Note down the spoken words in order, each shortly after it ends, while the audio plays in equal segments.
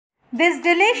This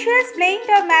delicious plain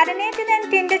of marinated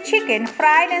and tender chicken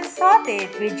fried and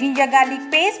sauteed with ginger garlic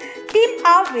paste teamed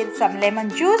up with some lemon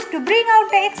juice to bring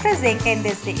out the extra zing in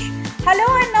this dish. Hello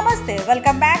and namaste,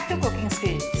 welcome back to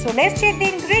Cookinstories. So let's check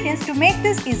the ingredients to make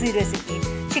this easy recipe.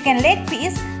 Chicken leg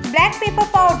piece, black pepper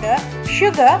powder,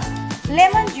 sugar,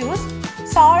 lemon juice,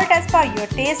 salt as per your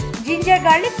taste, ginger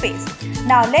garlic paste.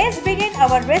 Now let's begin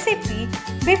our recipe.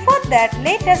 Before that,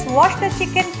 let us wash the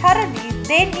chicken thoroughly,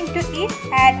 then into it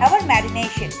add our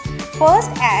marination.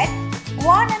 First add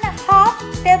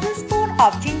 1.5 tablespoon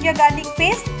of ginger garlic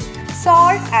paste,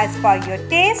 salt as per your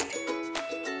taste,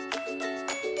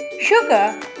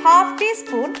 sugar half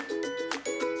teaspoon,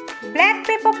 black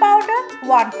pepper powder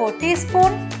 1/4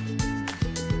 teaspoon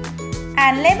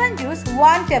and lemon juice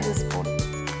 1 tablespoon.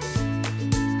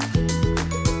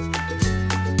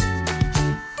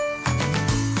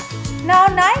 Now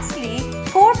nicely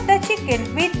coat the chicken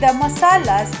with the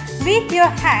masalas with your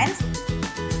hands,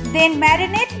 then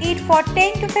marinate it for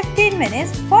 10 to 15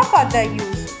 minutes for further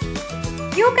use.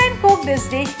 You can cook this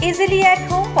dish easily at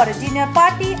home for a dinner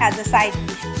party as a side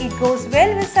dish. It goes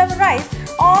well with some rice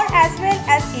or as well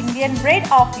as Indian bread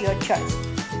of your choice.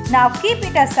 Now keep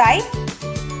it aside.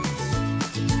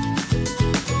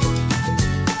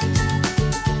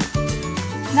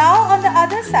 Now on the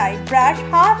other side, brush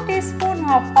half teaspoon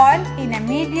of oil in a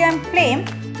medium flame.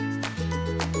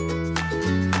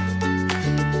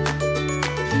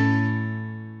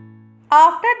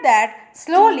 After that,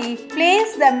 slowly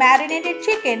place the marinated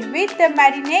chicken with the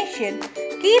marination.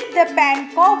 Keep the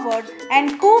pan covered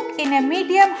and cook in a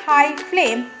medium-high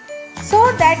flame so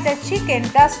that the chicken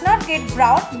does not get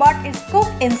brown but is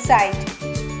cooked inside.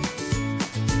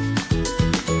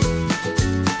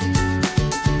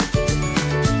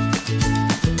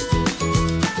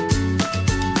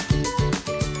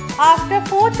 After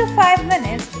 4 to 5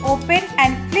 minutes, open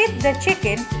and flip the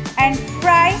chicken and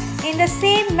fry in the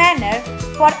same manner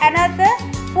for another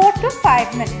 4 to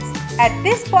 5 minutes. At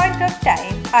this point of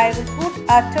time, I will put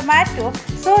a tomato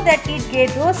so that it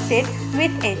gets roasted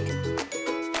with it.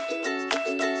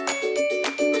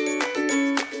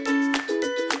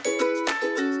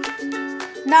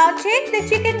 Now check the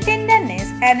chicken tenderness,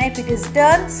 and if it is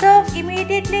done, serve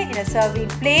immediately in a serving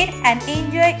plate and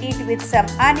enjoy it with some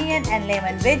onion and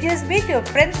lemon wedges with your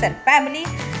friends and family.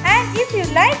 And if you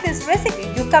like this recipe,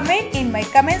 do comment in my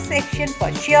comment section for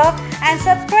sure and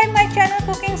subscribe my channel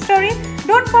Cookinstories.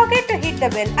 Don't forget to hit the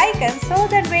bell icon so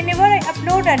that whenever I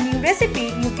upload a new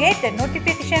recipe, you get the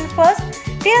notification first.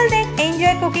 Till then,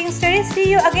 enjoy Cookinstories.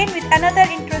 See you again with another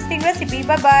interesting recipe.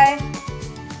 Bye bye.